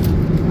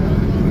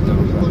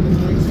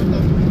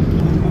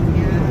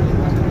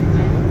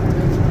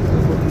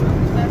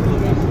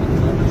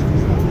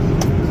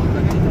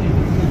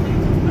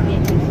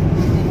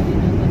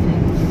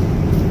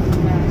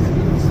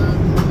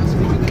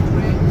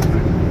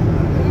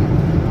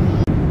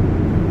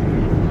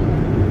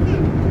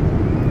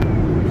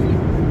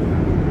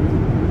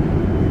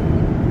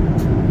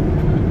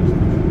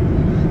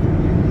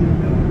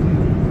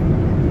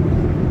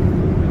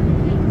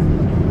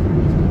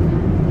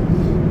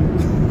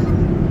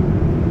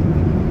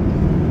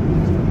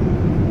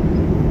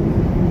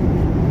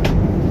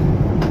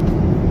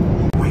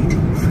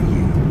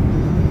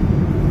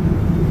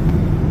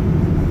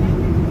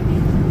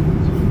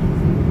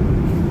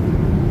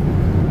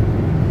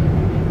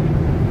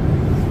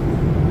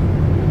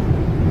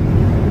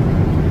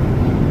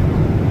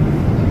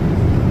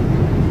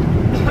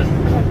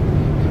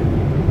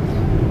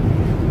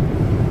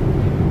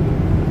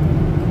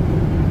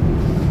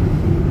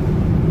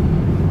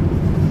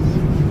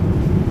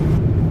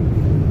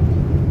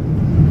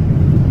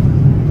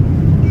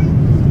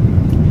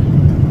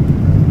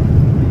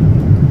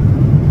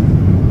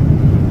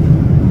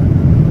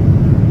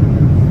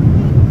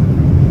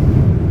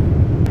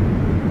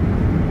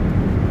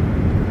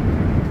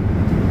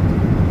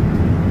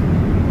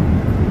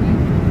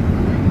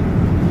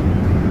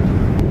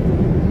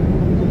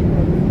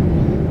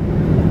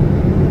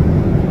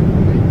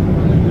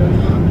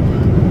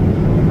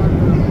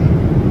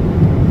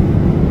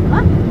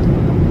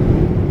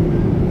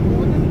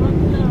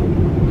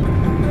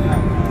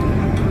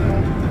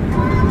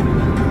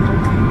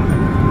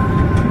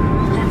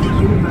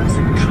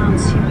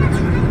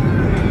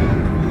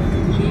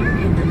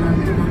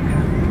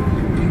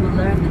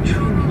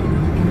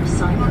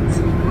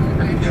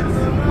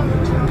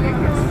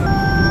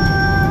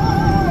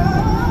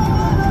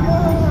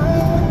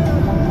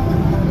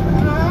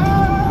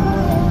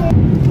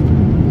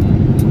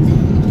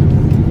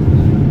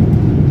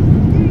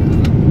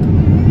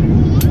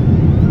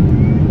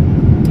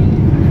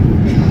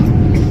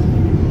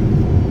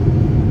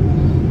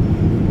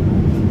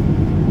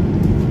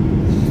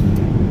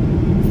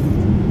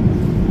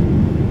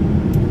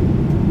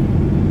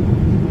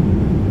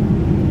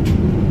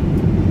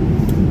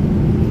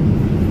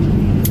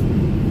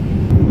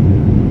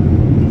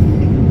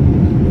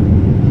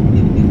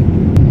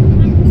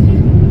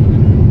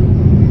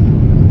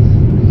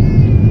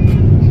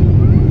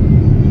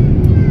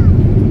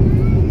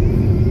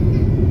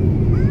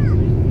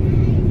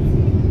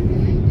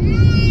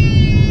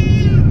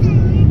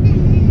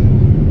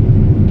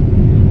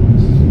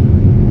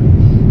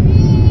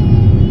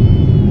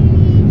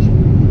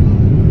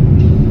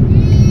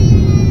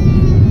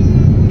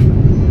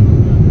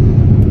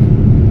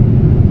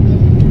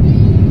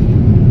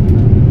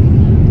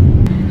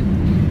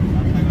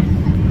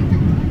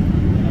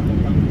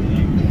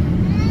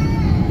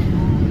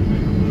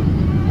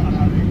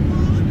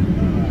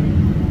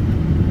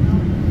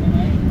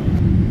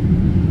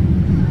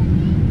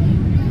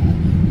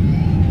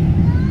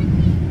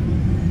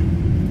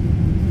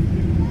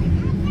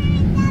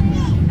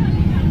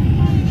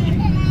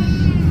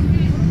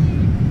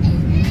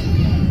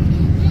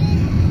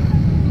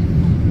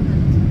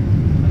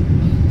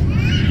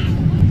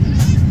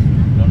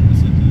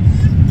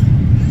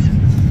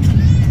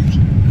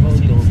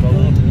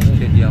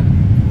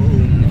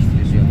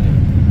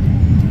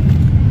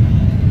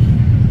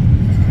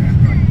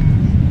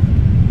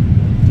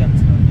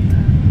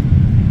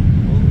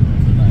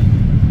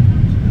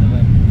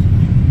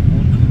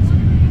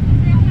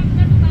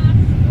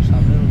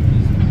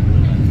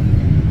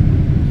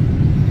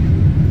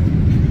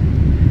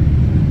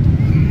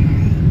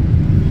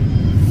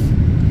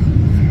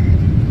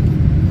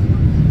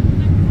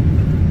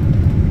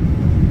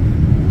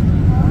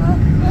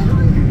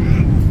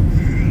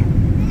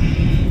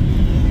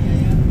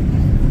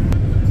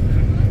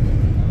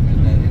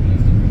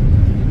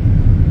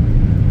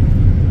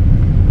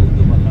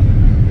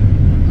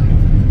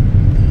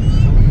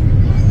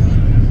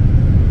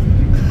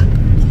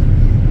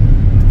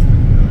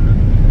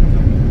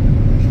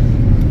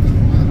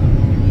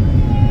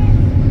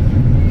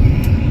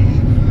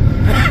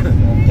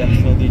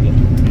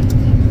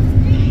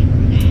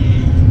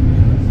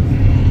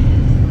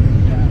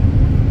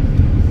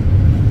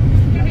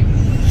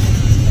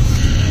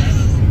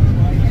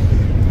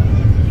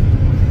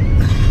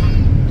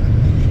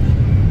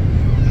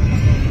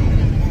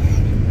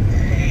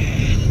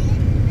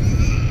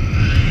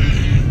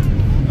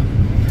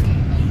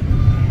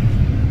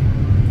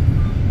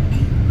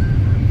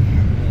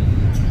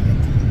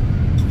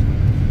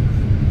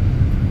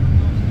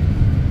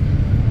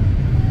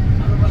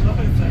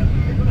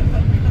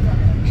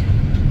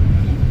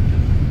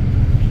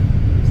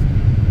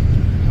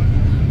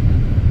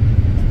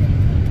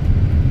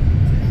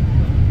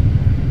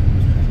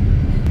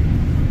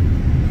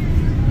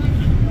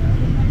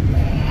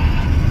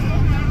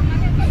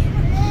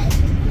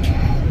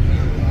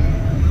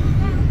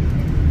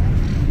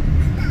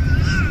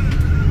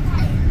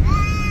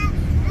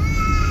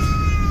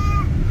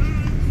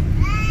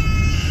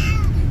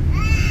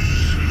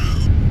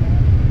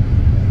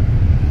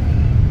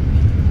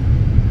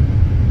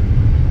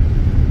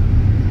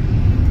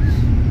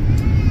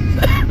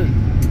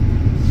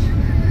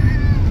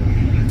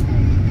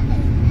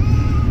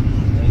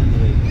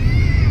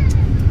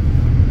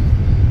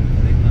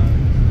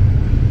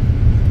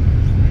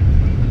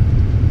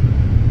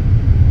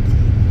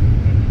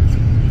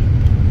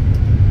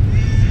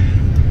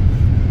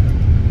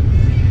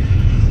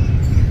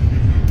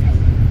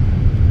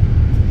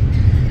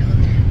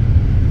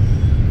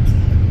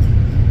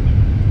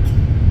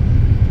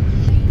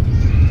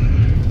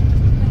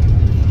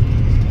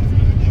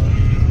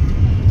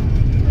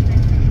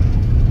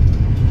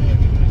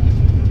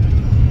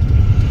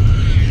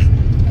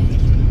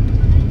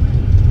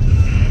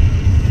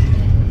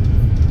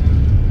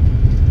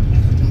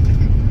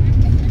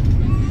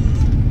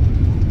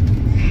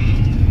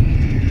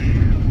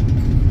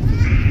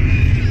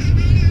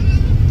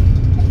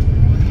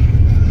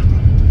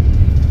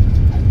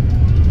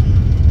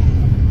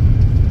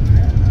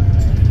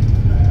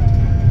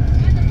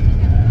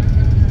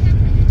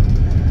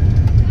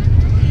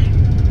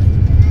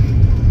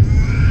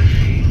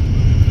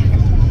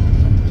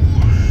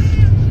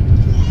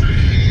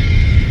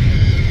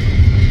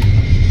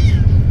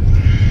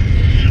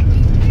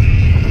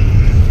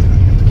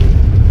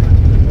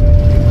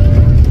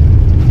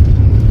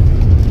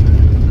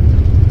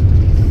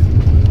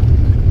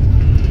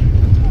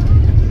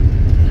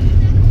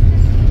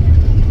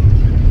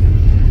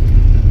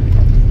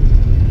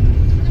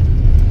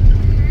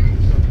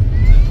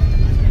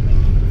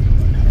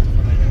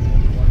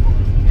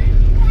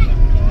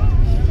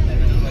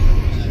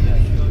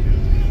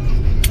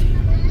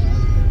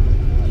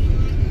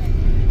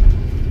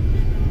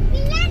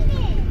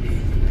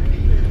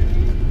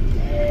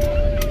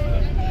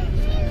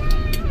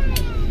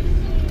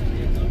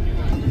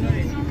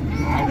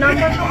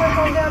নামার সময়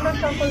সন্দেহানা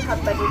সকল হাত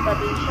ব্যাগ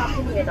ইত্যাদি সাথে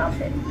নিয়ে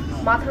নামবেন।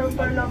 মাথার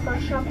উপর লকার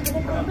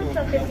সাবধানে করবেন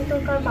যাতে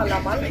ভিতরকার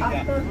মালামাল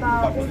আপনার বা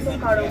অন্য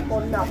কারো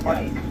উপর না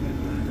পড়ে।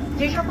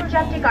 যে সকল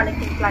যাত্রী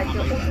কানেক্টিং ফ্লাইটে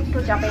অতিরিক্ত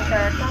যাবেন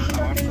তারা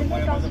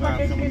ট্রান্সফার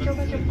ডেস্কে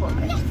যোগাযোগ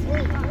করবেন।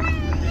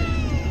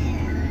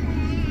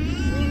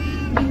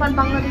 বিমান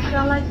বাংলাদেশ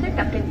এয়ারলাইন্সের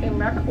ক্যাপ্টেন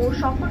ইমরান ও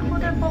সকল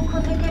ক্রুদের পক্ষ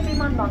থেকে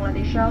বিমান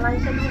বাংলাদেশ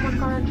এয়ারলাইন্সে ভ্রমণ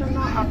করার জন্য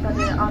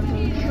আপনাদের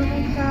আন্তরিক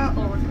শুভেচ্ছা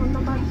ও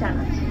ধন্যবাদ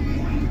জানাচ্ছি।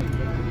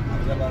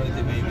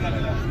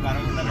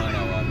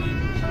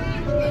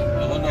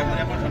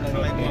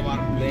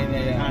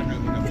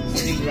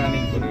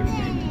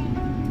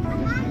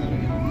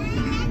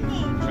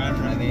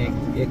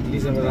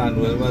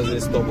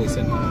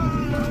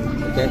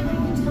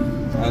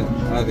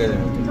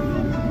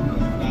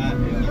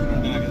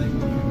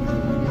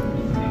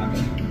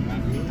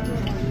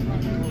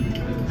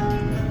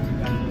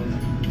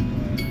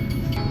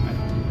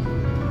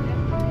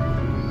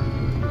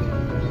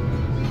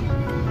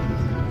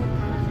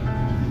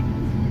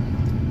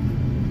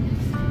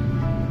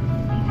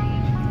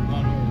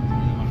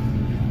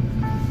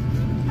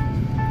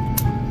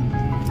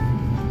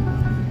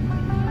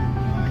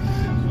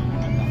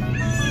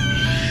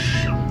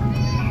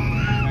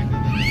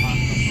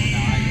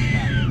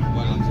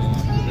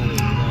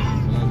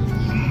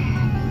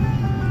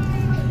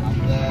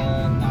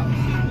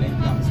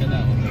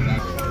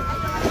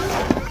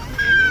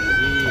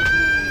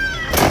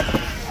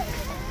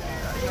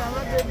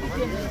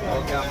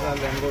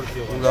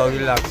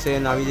 লাগছে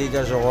নামি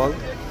দিটা সকল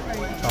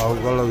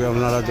সকল লগে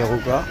আপনারা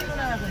দেখুকা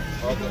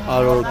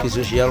আর কিছু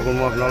শেয়ার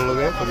করবো আপনার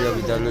লগে কবিয়া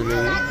বিদ্যালয় লগে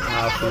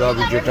আর পুরা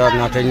ভিডিওটা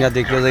না ঠাইনা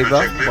দেখে যাইবা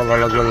ভালো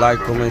লাগলে লাইক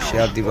কমেন্ট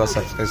শেয়ার দিবা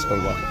সাবস্ক্রাইব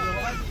করবা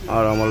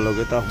আর আমার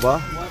লগে থাকবা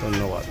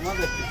ধন্যবাদ।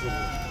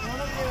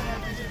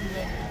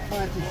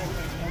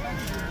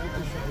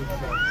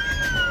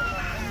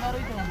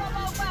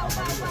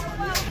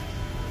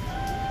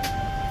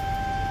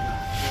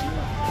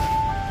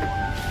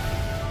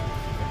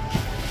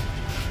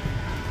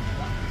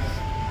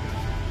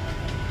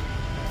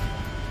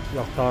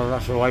 Dokternya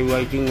selalu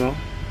waiting no,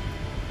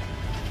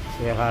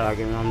 saya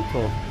lagi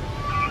namto,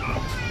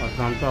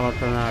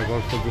 hotelnya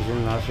agak sedikit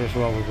nasi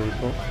suap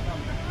itu.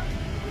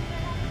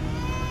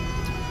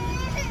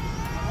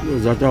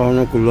 Jatuh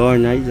orang kulai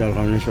naik,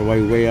 jalan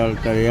selalu bayar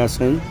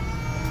tariasan,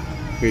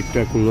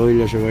 kita kulai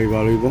lah selalu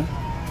balibo.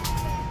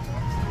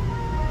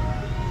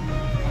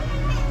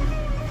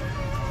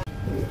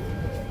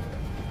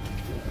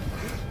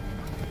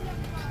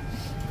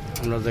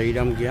 আমরা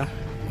যাইরাম গিয়া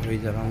ওই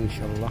যারা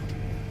ইনশাআল্লাহ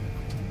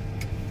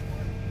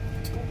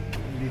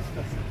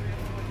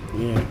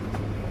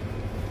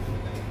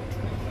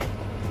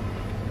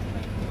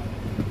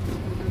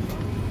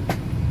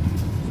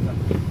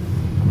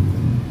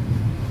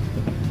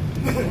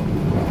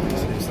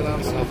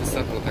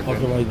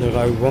কত ভাই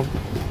দেখাইব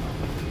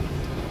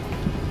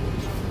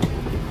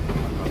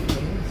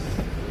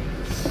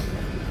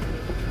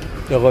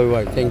দেখাই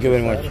ভাই থ্যাংক ইউ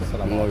ভেরি মাচ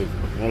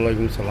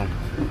ওয়ালাইকুম সালাম।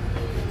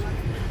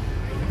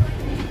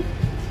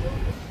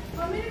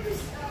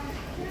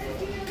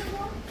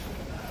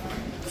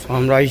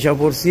 আমরা আইসা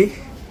পড়ছি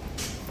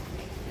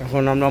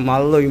এখন আমরা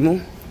মাল লইমু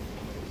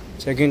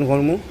চেক ইন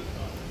করমু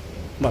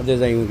বাদে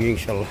যাইমু কি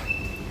ইনশাল্লাহ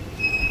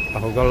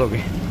আহকার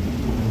লগে।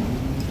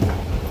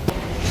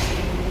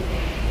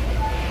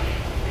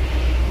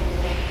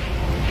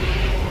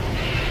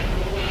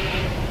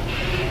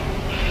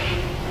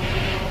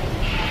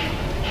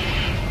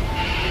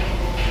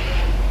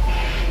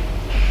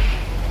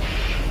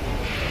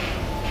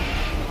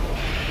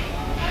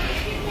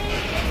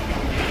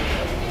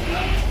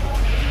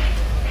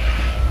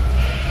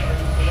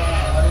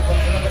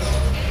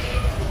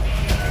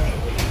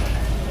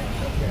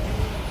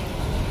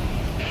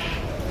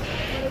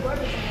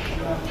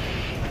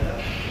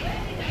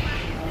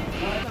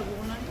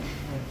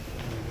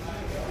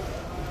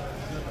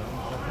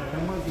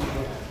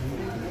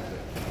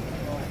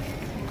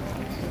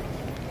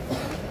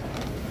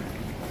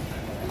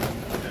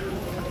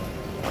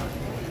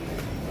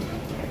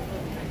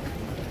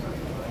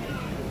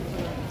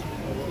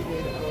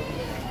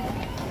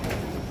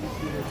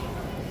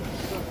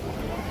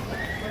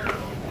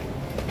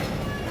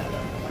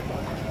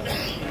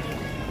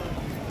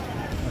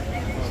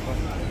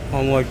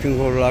 I'm waiting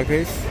for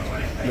luggage.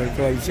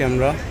 Betul aja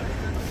আমরা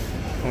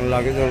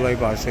luggage ওলাই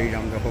পাশে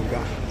আমরা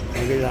হোগা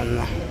আগে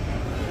জাননা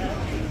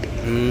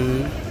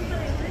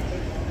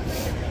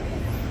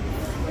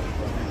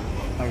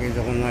আগে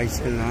যখন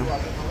আইছে না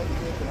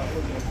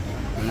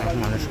অনেক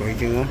মানুষ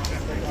ওয়েটিং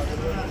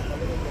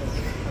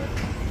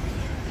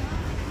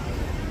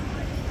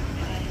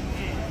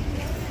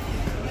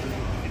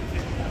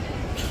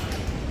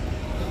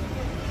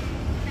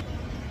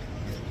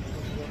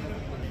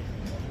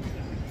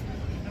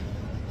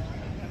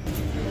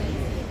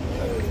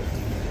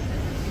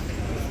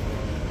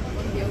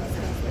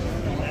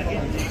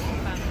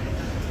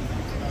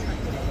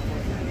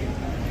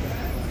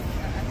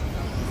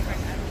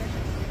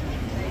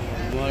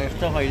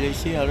একটা খাই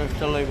লাইছি আর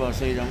একটা লাই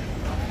বাসে যাম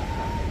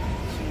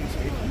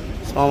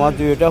আমার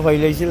দুইটা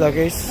ফাইলাইছি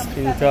লাগেজ,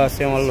 তিনটা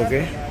আছে আমার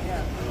লোকে,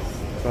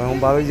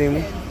 ভাবি যাইম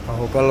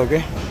হোকার লোকে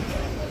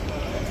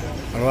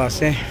আরও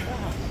আছে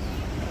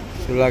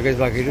লাগেজ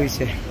বাকি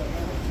রয়েছে।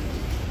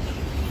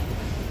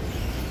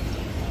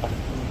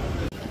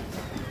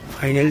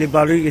 ফাইনালি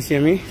বার হয়ে গেছি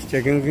আমি,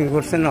 চেকিং উকিং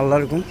করছেন আল্লাহ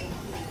রকম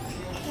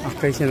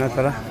আটকাইছে না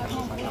তারা,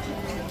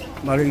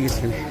 বার হয়ে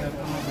গেছি আমি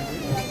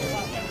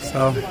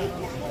সব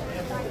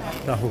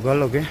হোকার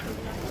লোকে।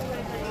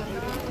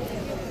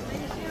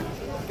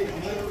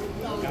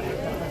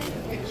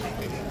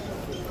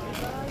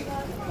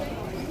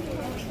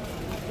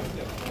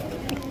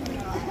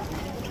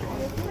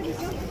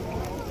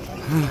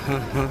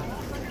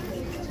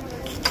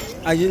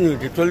 आज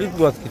नहीं टॉयलेट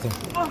बात की था।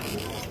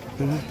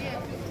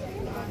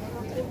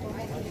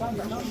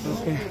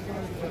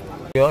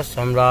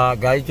 আমরা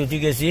গাড়ি উঠি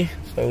গেছি,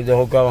 সৌদি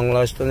হোকা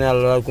বাংলাদেশে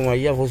আল্লাহ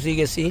কুমাইয়া ফসি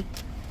গেছি,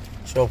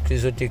 সব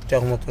কিছু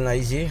ঠিকঠাক মতন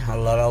আইছি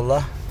আল্লাহর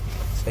আল্লাহ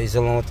সেই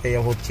সালামতে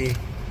ইয়া হচ্ছি,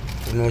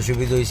 কোনো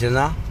অসুবিধা হয়েছে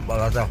না।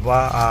 ভালো থাকবা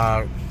আর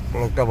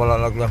ব্লগটা ভালো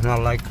লাগলে আপনার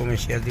লাইক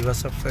কমেন্ট শেয়ার দিবা,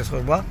 সাবস্ক্রাইব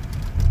করবা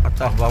আর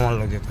থাকবা আমার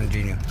লগে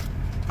কন্টিনিউ।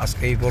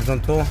 আজকে এই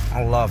পর্যন্ত,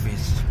 আল্লাহ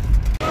হাফিজ।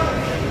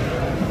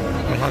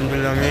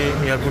 আলহামদুলিল্লাহ আমি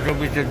এয়ারপোর্টের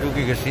ভিতরে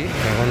ঢুকে গেছি,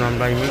 এখন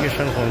আমরা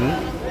ইমিগ্রেশন করবো।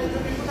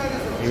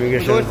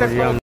 ইমিগ্রেশন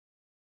করি